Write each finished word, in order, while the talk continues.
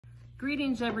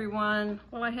Greetings, everyone.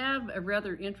 Well, I have a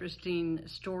rather interesting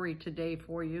story today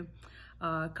for you.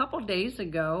 A couple days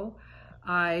ago,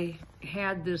 I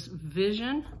had this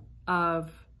vision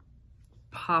of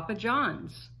Papa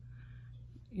John's.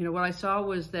 You know, what I saw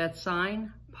was that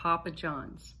sign, Papa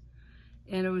John's.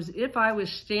 And it was if I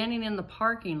was standing in the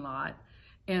parking lot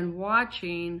and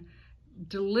watching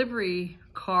delivery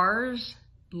cars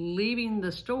leaving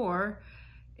the store,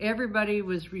 everybody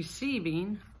was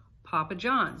receiving Papa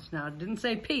John's. Now, it didn't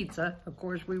say pizza. Of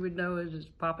course, we would know it as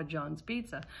Papa John's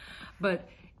Pizza. But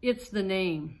it's the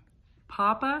name,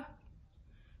 Papa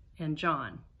and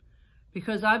John.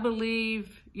 Because I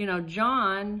believe, you know,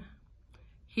 John,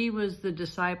 he was the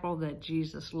disciple that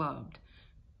Jesus loved.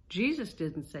 Jesus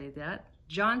didn't say that.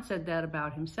 John said that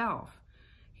about himself.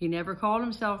 He never called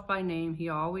himself by name. He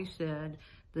always said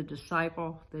the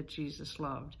disciple that Jesus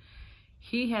loved.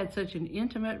 He had such an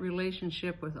intimate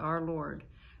relationship with our Lord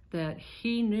that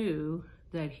he knew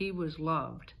that he was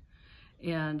loved.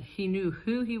 And he knew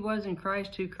who he was in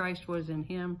Christ, who Christ was in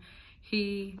him.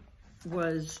 He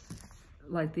was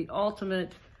like the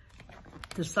ultimate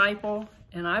disciple.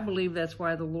 And I believe that's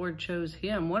why the Lord chose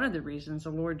him. One of the reasons the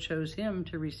Lord chose him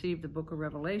to receive the book of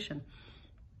Revelation.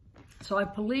 So I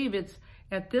believe it's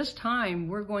at this time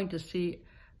we're going to see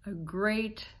a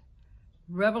great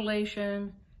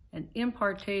revelation and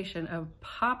impartation of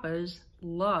Papa's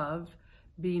love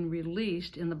being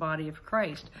released in the body of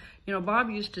Christ. You know, Bob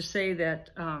used to say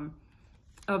that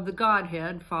of the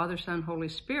Godhead, Father, Son, Holy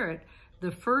Spirit,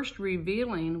 the first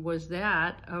revealing was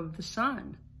that of the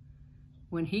Son.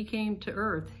 When he came to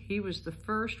earth, he was the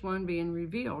first one being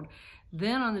revealed.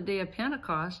 Then on the day of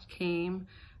Pentecost came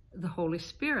the Holy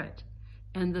Spirit.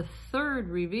 And the third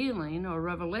revealing or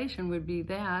revelation would be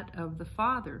that of the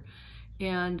Father.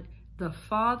 And the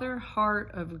Father heart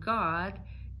of God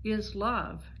is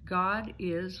love. God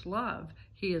is love.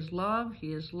 He is love.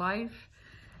 He is life.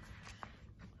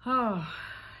 Oh,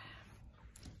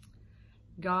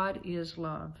 God is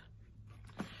love.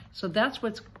 So that's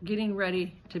what's getting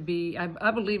ready to be.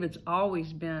 I believe it's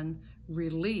always been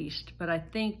released, but I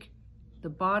think the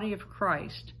body of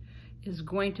Christ is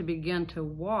going to begin to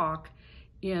walk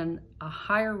in a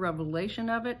higher revelation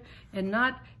of it. And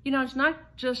not, you know, it's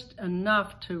not just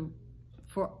enough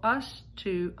for us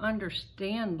to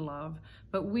understand love,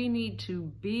 but we need to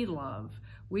be love.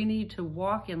 We need to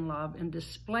walk in love and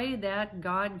display that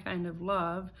God kind of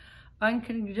love,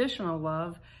 unconditional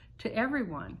love, to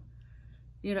everyone.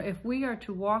 You know, if we are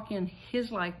to walk in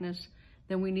his likeness,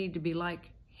 then we need to be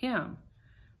like him.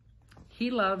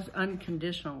 He loves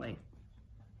unconditionally.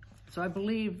 So I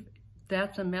believe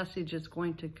that's a message that's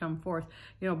going to come forth.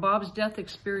 You know, Bob's death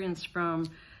experience from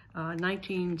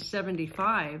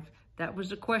 1975, that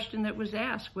was a question that was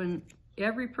asked when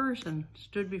every person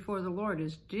stood before the Lord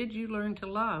is, did you learn to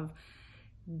love?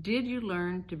 Did you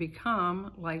learn to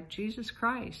become like Jesus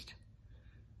Christ?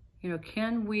 You know,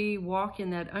 can we walk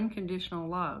in that unconditional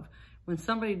love? When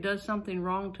somebody does something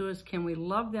wrong to us, can we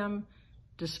love them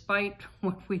despite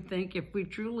what we think? If we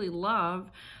truly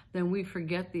love, then we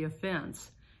forget the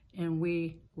offense and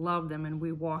we love them and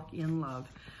we walk in love.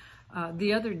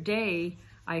 The other day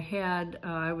I had,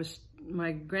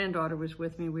 my granddaughter was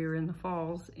with me. We were in the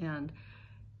falls, and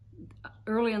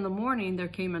early in the morning there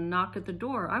came a knock at the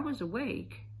door. I was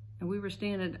awake and we were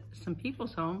staying at some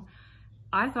people's home.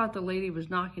 I thought the lady was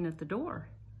knocking at the door.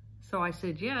 So I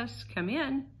said, yes, come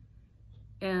in.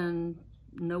 And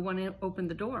no one opened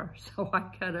the door. So I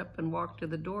got up and walked to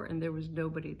the door and there was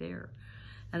nobody there.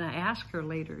 And I asked her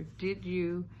later, did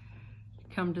you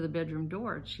come to the bedroom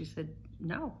door? And she said,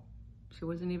 no, she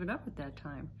wasn't even up at that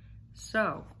time.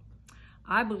 So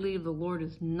I believe the Lord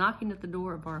is knocking at the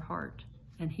door of our heart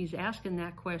and he's asking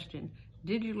that question.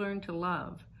 Did you learn to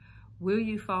love? Will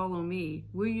you follow me?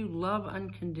 Will you love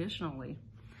unconditionally?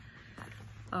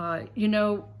 You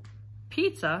know,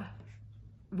 pizza,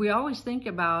 we always think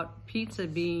about pizza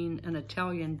being an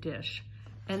Italian dish,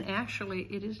 and actually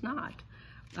it is not.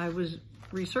 I was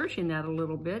researching that a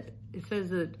little bit. It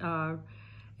says that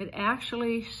it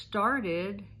actually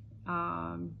started,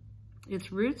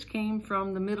 its roots came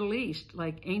from the Middle East,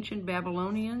 like ancient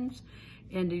Babylonians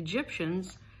and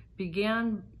Egyptians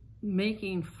began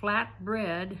making flat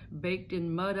bread baked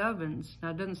in mud ovens. Now,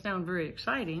 it doesn't sound very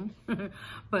exciting,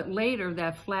 but later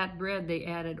that flat bread, they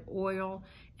added oil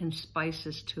and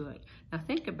spices to it. Now,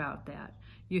 think about that.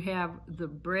 You have the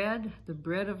bread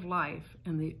of life,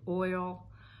 and the oil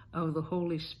of the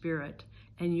Holy Spirit,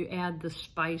 and you add the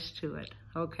spice to it,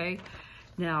 okay?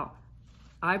 Now,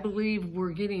 I believe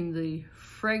we're getting the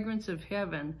fragrance of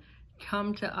heaven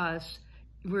come to us.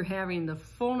 We're having the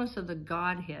fullness of the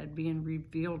Godhead being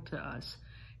revealed to us.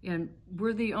 And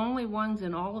we're the only ones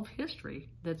in all of history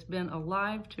that's been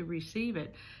alive to receive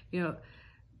it. You know,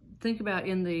 think about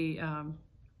in the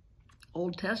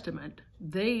Old Testament,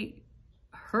 they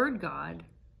heard God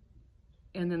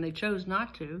and then they chose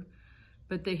not to,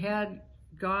 but they had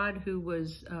God who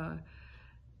was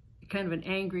kind of an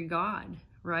angry God,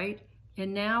 right?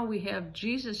 And now we have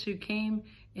Jesus who came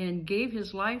and gave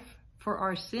his life for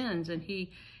our sins, and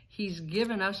he's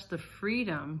given us the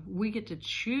freedom. We get to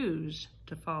choose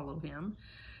to follow him.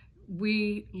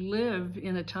 We live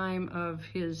in a time of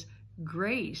his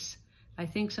grace. I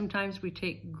think sometimes we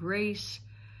take grace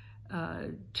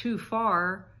too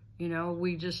far. You know,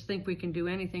 we just think we can do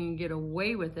anything and get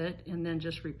away with it and then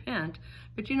just repent.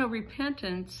 But you know,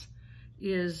 repentance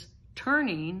is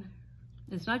turning.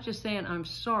 It's not just saying, I'm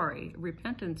sorry.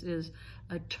 Repentance is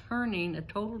a turning, a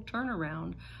total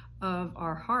turnaround of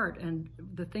our heart and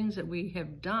the things that we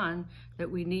have done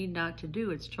that we need not to do.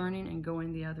 It's turning and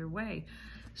going the other way.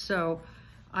 So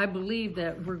I believe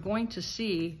that we're going to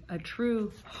see a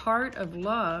true heart of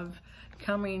love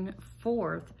coming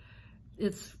forth.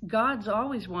 God's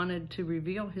always wanted to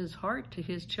reveal his heart to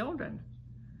his children.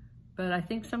 But I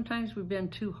think sometimes we've been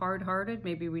too hard-hearted.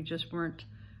 Maybe we just weren't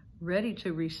ready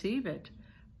to receive it.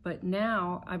 But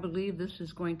now I believe this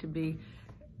is going to be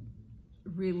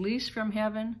released from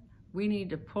heaven. We need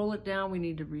to pull it down. We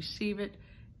need to receive it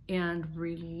and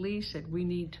release it. We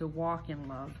need to walk in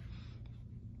love.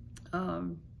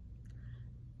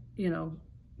 You know,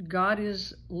 God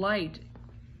is light.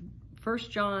 1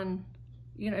 John,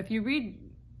 you know, if you read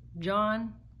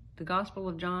John, the Gospel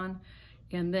of John,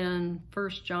 and then 1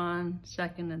 John,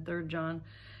 2nd and 3rd John,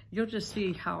 you'll just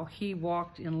see how he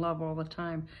walked in love all the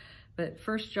time. But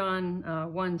 1 John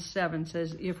 1:7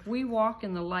 says, if we walk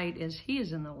in the light as he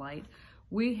is in the light,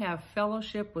 we have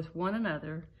fellowship with one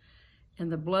another,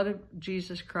 and the blood of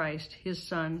Jesus Christ, his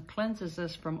son, cleanses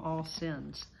us from all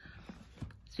sins.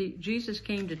 See, Jesus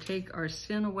came to take our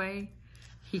sin away.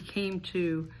 He came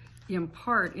to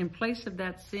impart, in place of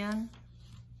that sin,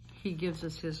 he gives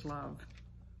us his love.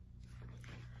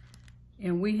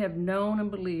 And we have known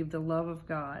and believed the love of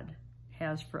God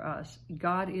has for us.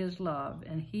 God is love,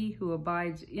 and he who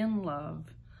abides in love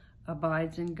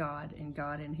abides in God, and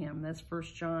God in him. That's 1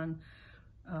 John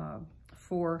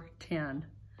 4:10.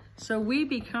 So we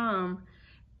become,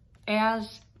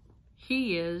 as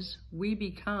he is, we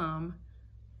become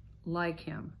like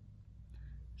him.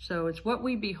 So it's what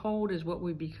we behold is what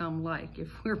we become like. If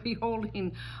we're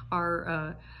beholding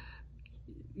our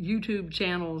YouTube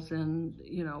channels and,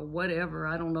 you know, whatever,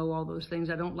 I don't know all those things.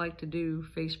 I don't like to do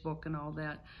Facebook and all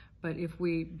that. But if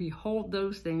we behold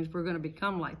those things, we're going to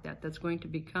become like that. That's going to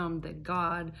become the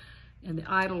God and the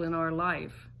idol in our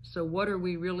life. So what are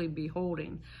we really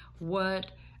beholding?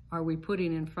 What are we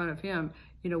putting in front of him?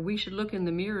 You know, we should look in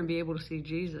the mirror and be able to see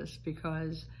Jesus,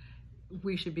 because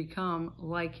we should become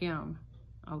like him.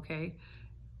 Okay?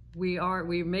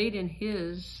 We're made in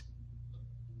his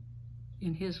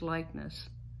likeness.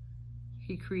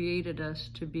 He created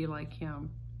us to be like him.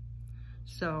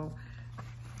 So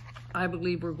I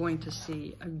believe we're going to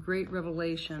see a great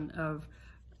revelation of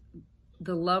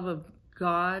the love of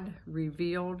God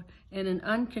revealed, and an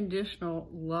unconditional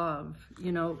love.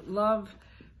 You know, love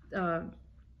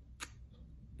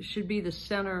should be the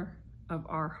center of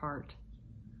our heart.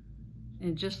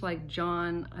 And just like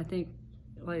John, I think,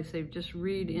 like I say, just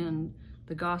read in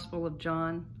the Gospel of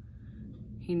John,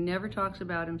 he never talks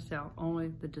about himself, only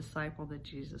the disciple that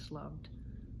Jesus loved.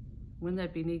 Wouldn't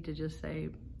that be neat to just say,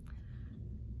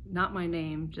 not my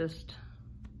name, just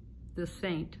the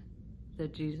saint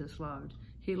that Jesus loved.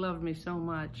 He loved me so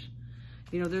much.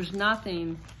 You know, there's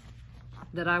nothing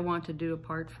that I want to do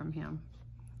apart from him.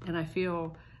 And I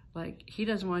feel like he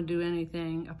doesn't want to do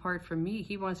anything apart from me.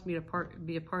 He wants me to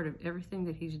be a part of everything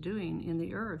that he's doing in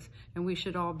the earth. And we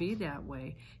should all be that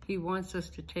way. He wants us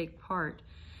to take part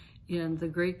in the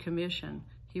Great Commission.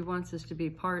 He wants us to be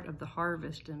part of the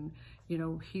harvest. And, you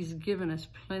know, he's given us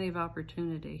plenty of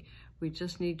opportunity. We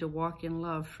just need to walk in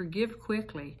love. Forgive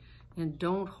quickly, and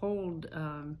don't hold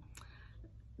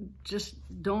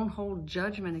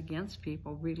judgment against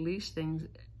people. Release things.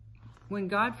 When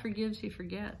God forgives, he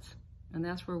forgets. And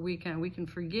that's where we can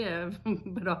forgive,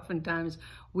 but oftentimes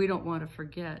we don't want to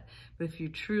forget. But if you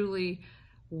truly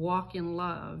walk in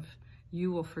love,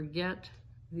 you will forget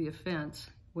the offense.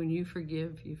 When you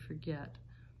forgive, you forget.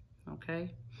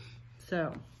 Okay?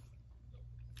 So,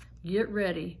 get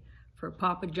ready for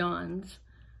Papa John's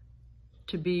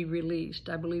to be released.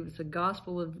 I believe it's the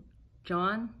Gospel of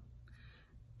John,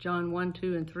 John 1,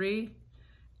 2, and 3.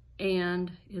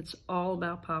 And it's all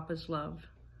about Papa's love.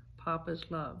 Papa's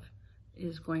love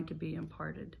is going to be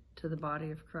imparted to the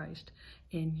body of Christ.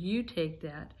 And you take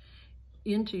that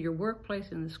into your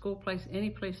workplace, in the school place, any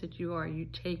place that you are, you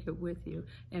take it with you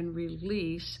and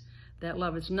release that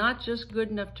love. It's not just good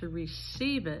enough to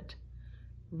receive it,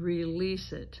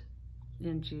 release it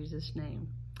in Jesus' name.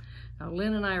 Now,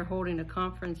 Lynn and I are holding a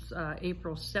conference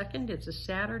April 2nd. It's a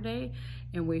Saturday,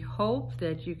 and we hope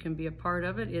that you can be a part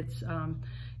of it.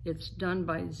 It's done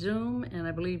by Zoom, and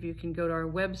I believe you can go to our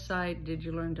website,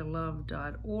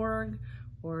 didyoulearntolove.org,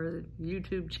 or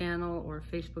YouTube channel or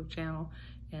Facebook channel,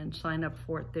 and sign up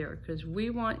for it there, because we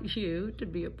want you to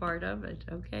be a part of it,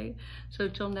 okay? So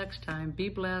till next time, be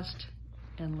blessed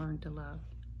and learn to love.